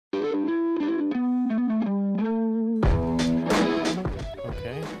Okay,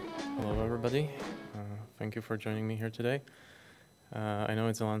 hello everybody. Thank you for joining me here today. I know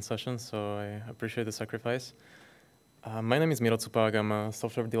it's a long session, so I appreciate the sacrifice. My name is Miro Cupak. I'm a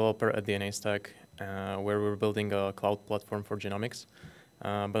software developer at DNAstack, where we're building a cloud platform for genomics.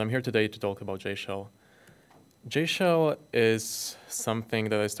 But I'm here today to talk about JShell. JShell is something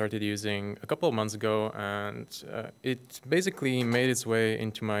that I started using a couple of months ago, and it basically made its way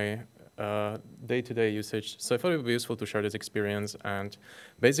into my day-to-day usage. So I thought it would be useful to share this experience and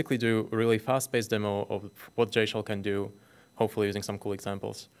basically do a really fast-paced demo of what JShell can do, hopefully using some cool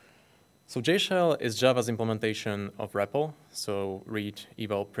examples. So JShell is Java's implementation of REPL, so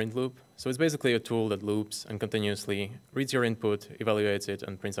Read-Eval-Print-Loop. So it's basically a tool that loops and continuously reads your input, evaluates it,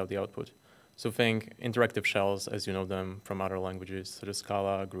 and prints out the output. So think interactive shells as you know them from other languages, such as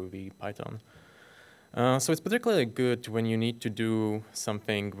Scala, Groovy, Python. So it's particularly good when you need to do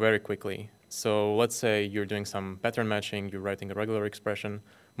something very quickly. So let's say you're doing some pattern matching, you're writing a regular expression.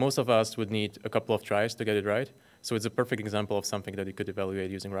 Most of us would need a couple of tries to get it right. So it's a perfect example of something that you could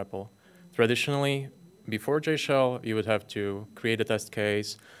evaluate using REPL. Traditionally, before JShell, you would have to create a test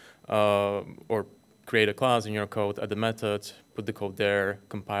case or create a class in your code, add the method, put the code there,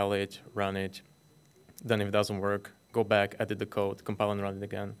 compile it, run it. Then if it doesn't work, go back, edit the code, compile and run it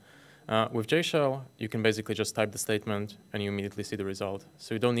again. With JShell, you can basically just type the statement and you immediately see the result.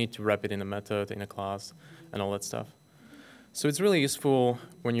 So you don't need to wrap it in a method, in a class, and all that stuff. So it's really useful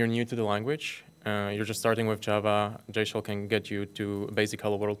when you're new to the language. You're just starting with Java. JShell can get you to a basic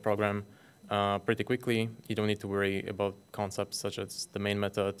hello world program pretty quickly. You don't need to worry about concepts such as the main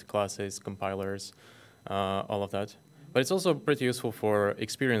method, classes, compilers, all of that. But it's also pretty useful for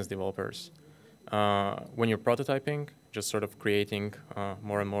experienced developers. When you're prototyping, just sort of creating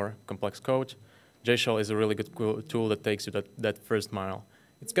more and more complex code, JShell is a really good tool that takes you that first mile.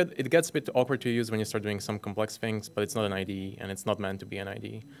 It gets a bit awkward to use when you start doing some complex things, but it's not an IDE, and it's not meant to be an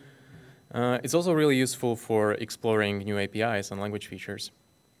IDE. It's also really useful for exploring new APIs and language features.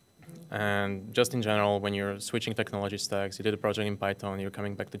 And just in general, when you're switching technology stacks, you did a project in Python, you're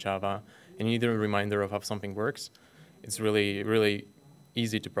coming back to Java, and you need a reminder of how something works, it's really, really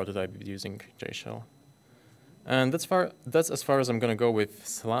easy to prototype using JShell. And that's as far as I'm going to go with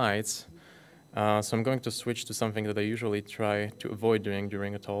slides. So I'm going to switch to something that I usually try to avoid doing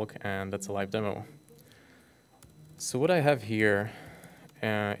during a talk, and that's a live demo. So what I have here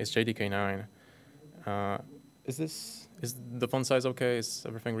is JDK9. Is the font size okay? Is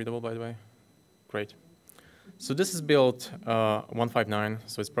everything readable, by the way? Great. So this is build 159,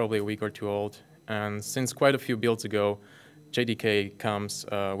 so it's probably a week or two old. And since quite a few builds ago, JDK comes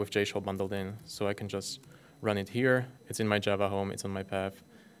with JShell bundled in, so I can just run it here. It's in my Java home, it's on my path,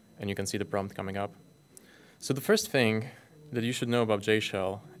 and you can see the prompt coming up. So the first thing that you should know about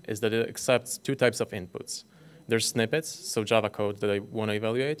JShell is that it accepts two types of inputs. There's snippets, so Java code that I want to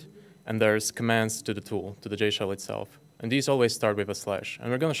evaluate, and there's commands to the tool, to the JShell itself. And these always start with a slash.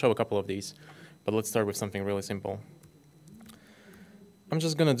 And we're going to show a couple of these, but let's start with something really simple. I'm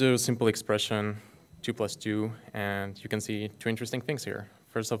just going to do a simple expression, 2 plus 2, and you can see two interesting things here.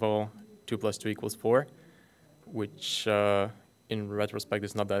 First of all, 2 plus 2 equals 4, which in retrospect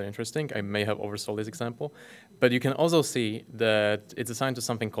is not that interesting. I may have oversold this example. But you can also see that it's assigned to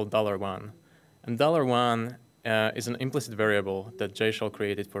something called $1. And $1 is an implicit variable that JShell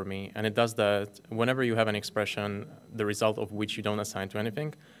created for me. And it does that whenever you have an expression, the result of which you don't assign to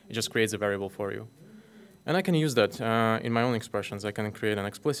anything, it just creates a variable for you. And I can use that in my own expressions. I can create an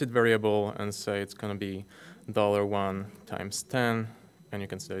explicit variable and say it's going to be $1 times 10, and you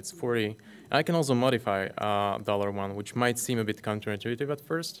can say it's 40. And I can also modify $1, which might seem a bit counterintuitive at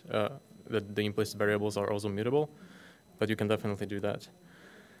first, that the implicit variables are also mutable, but you can definitely do that.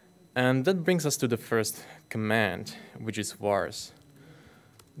 And that brings us to the first command, which is vars.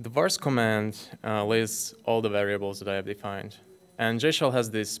 The vars command lists all the variables that I have defined. And JShell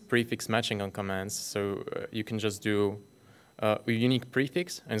has this prefix matching on commands, so you can just do a unique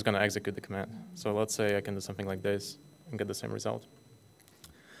prefix, and it's going to execute the command. So let's say I can do something like this and get the same result.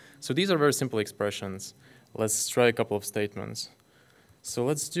 So these are very simple expressions. Let's try a couple of statements. So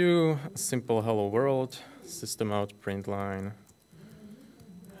let's do a simple hello world, system out print line,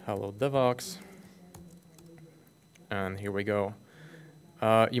 hello devox, and here we go.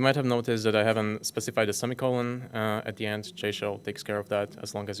 You might have noticed that I haven't specified a semicolon at the end. JShell takes care of that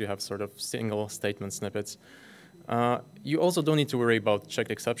as long as you have sort of single statement snippets. You also don't need to worry about checked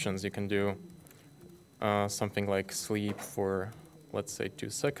exceptions. You can do something like sleep for, let's say, 2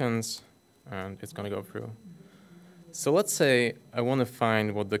 seconds, and it's going to go through. So let's say I want to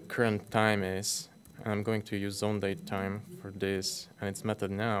find what the current time is, and I'm going to use zone date time for this and its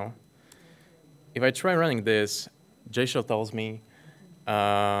method now. If I try running this, JShell tells me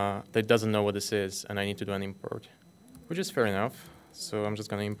that it doesn't know what this is, and I need to do an import, which is fair enough. So I'm just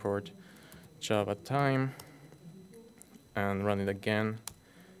going to import Java time and run it again,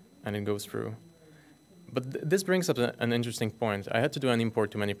 and it goes through. But this brings up an interesting point. I had to do an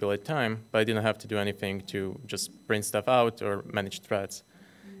import to manipulate time, but I didn't have to do anything to just print stuff out or manage threads.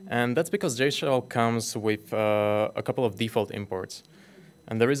 And that's because JShell comes with a couple of default imports.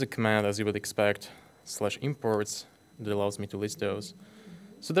 And there is a command, as you would expect, /imports, that allows me to list those.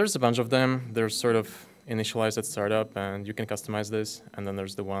 So there's a bunch of them. They're sort of initialized at startup, and you can customize this. And then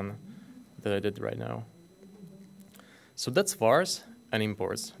there's the one that I did right now. So that's vars and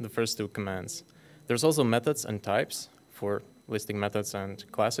imports, the first two commands. There's also methods and types for listing methods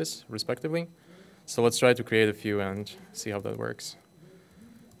and classes, respectively. So let's try to create a few and see how that works.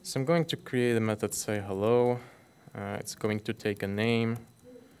 So I'm going to create a method, say hello. It's going to take a name,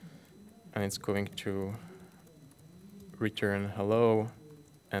 and it's going to return hello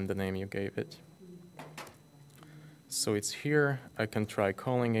and the name you gave it. So it's here. I can try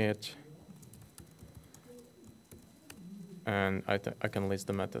calling it, and I can list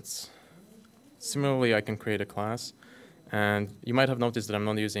the methods. Similarly, I can create a class, and you might have noticed that I'm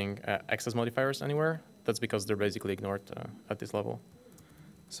not using access modifiers anywhere. That's because they're basically ignored at this level.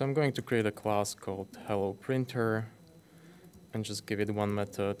 So I'm going to create a class called hello printer, and just give it one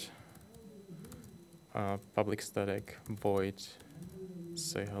method, public static void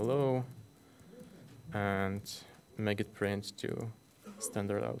say hello, and make it print to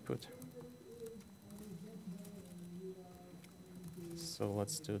standard output. So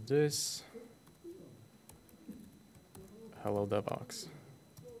let's do this. Hello DevOps.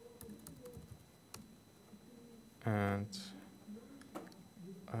 And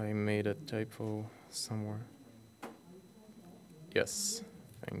I made a typo somewhere. Yes,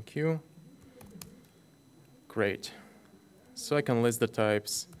 thank you. Great. So I can list the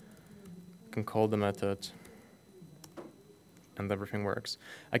types, can call the method, and everything works.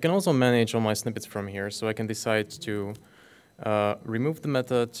 I can also manage all my snippets from here, so I can decide to remove the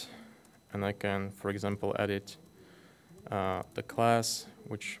method, and I can, for example, edit the class,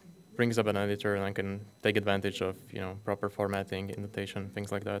 which brings up an editor, and I can take advantage of proper formatting, indentation,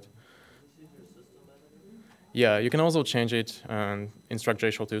 things like that. Yeah, you can also change it and instruct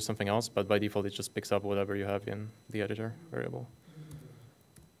JShell to do something else, but by default it just picks up whatever you have in the editor variable.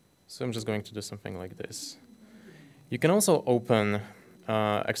 So I'm just going to do something like this. You can also open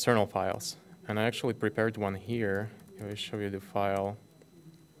external files, and I actually prepared one here. I will show you the file.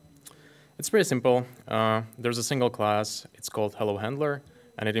 It's pretty simple. There's a single class. It's called Hello Handler,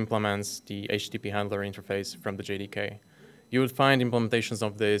 and it implements the HTTP handler interface from the JDK. You would find implementations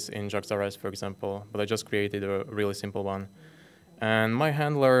of this in JAX.rs, for example, but I just created a really simple one. And my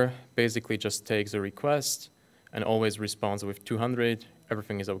handler basically just takes a request and always responds with 200,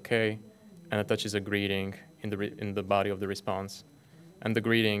 everything is okay, and attaches a greeting in the body of the response. And the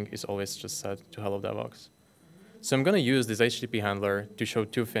greeting is always just set to hello DevOps. So I'm going to use this HTTP handler to show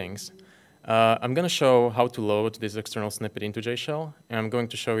two things. I'm going to show how to load this external snippet into JShell, and I'm going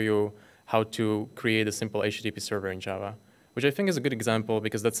to show you how to create a simple HTTP server in Java, which I think is a good example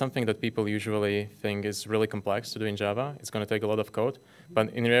because that's something that people usually think is really complex to do in Java. It's going to take a lot of code,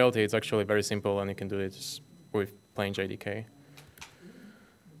 but in reality, it's actually very simple, and you can do it with plain JDK.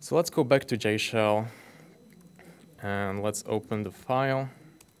 So let's go back to JShell, and let's open the file.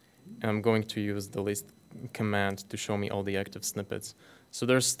 And I'm going to use the list command to show me all the active snippets. So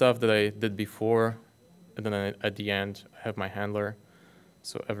there's stuff that I did before, and then at the end, I have my handler.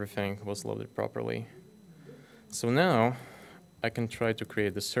 So everything was loaded properly. So now I can try to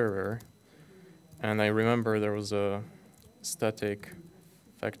create the server. And I remember there was a static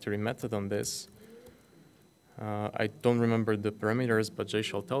factory method on this. I don't remember the parameters, but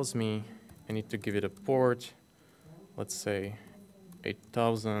JShell tells me I need to give it a port. Let's say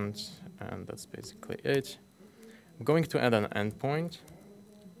 8000, and that's basically it. I'm going to add an endpoint.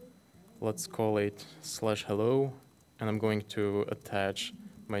 Let's call it /hello, and I'm going to attach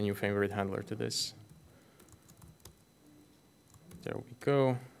my new favorite handler to this. There we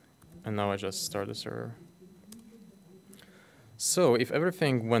go. And now I just start the server. So if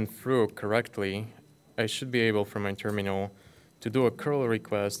everything went through correctly, I should be able from my terminal to do a curl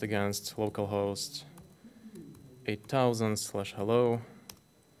request against localhost 8000 /hello,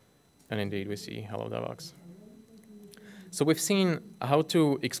 and indeed we see hello DevOps. So we've seen how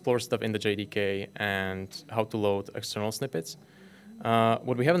to explore stuff in the JDK and how to load external snippets.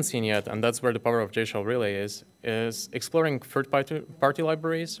 What we haven't seen yet, and that's where the power of JShell really is is exploring third-party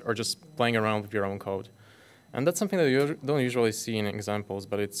libraries or just playing around with your own code. And that's something that you don't usually see in examples,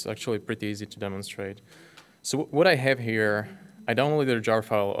 but it's actually pretty easy to demonstrate. So what I have here, I downloaded a jar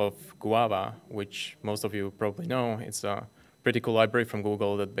file of Guava, which most of you probably know. It's a pretty cool library from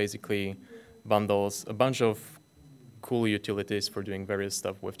Google that basically bundles a bunch of cool utilities for doing various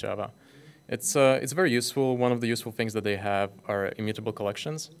stuff with Java. It's very useful. One of the useful things that they have are immutable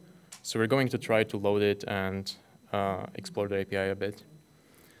collections. So we're going to try to load it and explore the API a bit.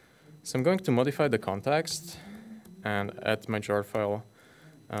 So I'm going to modify the context and add my jar file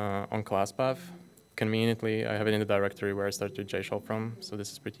on class path. Conveniently, I have it in the directory where I started JShell from, so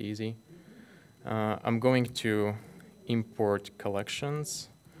this is pretty easy. I'm going to import collections,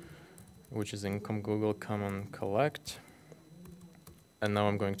 which is in Google common collect. And now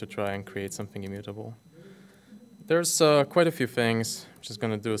I'm going to try and create something immutable. There's quite a few things. I'm just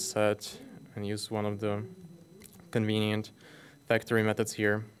going to do a set and use one of the convenient factory methods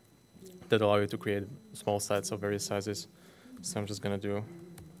here that allow you to create small sets of various sizes. So I'm just going to do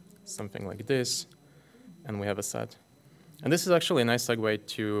something like this, and we have a set. And this is actually a nice segue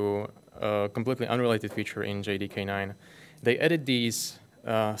to a completely unrelated feature in JDK9. They added these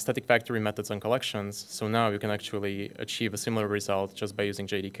static factory methods on collections, so now you can actually achieve a similar result just by using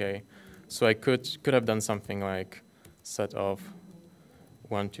JDK. So I could have done something like set of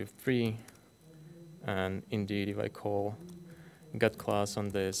 1, 2, 3, and indeed if I call get class on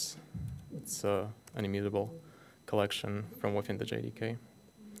this, it's an immutable collection from within the JDK.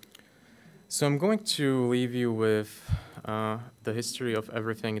 So I'm going to leave you with the history of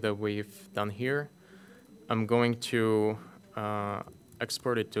everything that we've done here. I'm going to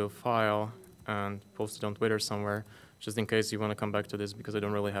export it to a file and post it on Twitter somewhere, just in case you want to come back to this, because I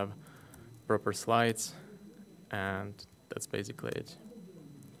don't really have proper slides. And that's basically it.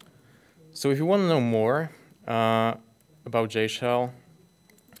 So if you want to know more about JShell,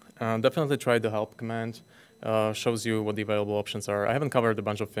 definitely try the help command. Shows you what the available options are. I haven't covered a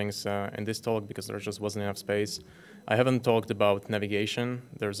bunch of things in this talk because there just wasn't enough space. I haven't talked about navigation.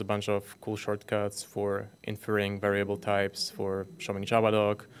 There's a bunch of cool shortcuts for inferring variable types, for showing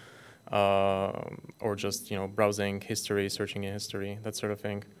Javadoc, or just browsing history, searching in history, that sort of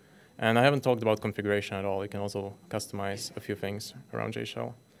thing. And I haven't talked about configuration at all. You can also customize a few things around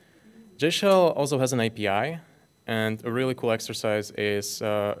JShell. JShell also has an API, and a really cool exercise is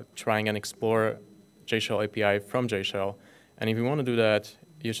trying and explore JShell API from JShell. And if you want to do that,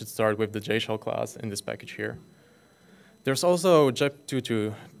 you should start with the JShell class in this package here. There's also JEP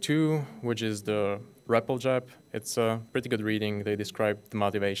 2.2.2, which is the REPL JEP. It's a pretty good reading. They describe the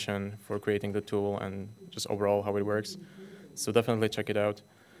motivation for creating the tool and just overall how it works. So definitely check it out.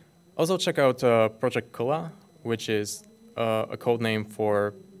 Also check out Project Kula, which is a code name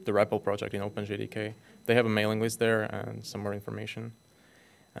for the REPL project in OpenJDK. They have a mailing list there and some more information.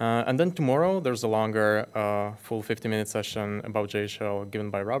 And then tomorrow, there's a longer, full 50-minute session about JShell given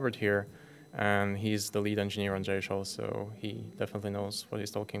by Robert here. And he's the lead engineer on JShell, so he definitely knows what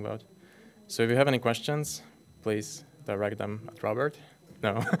he's talking about. So if you have any questions, please direct them at Robert.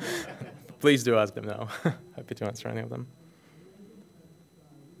 No, please do ask them now. Happy to answer any of them.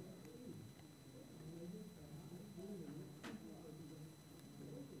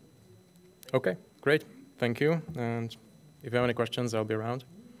 OK, great. Thank you. And if you have any questions, I'll be around.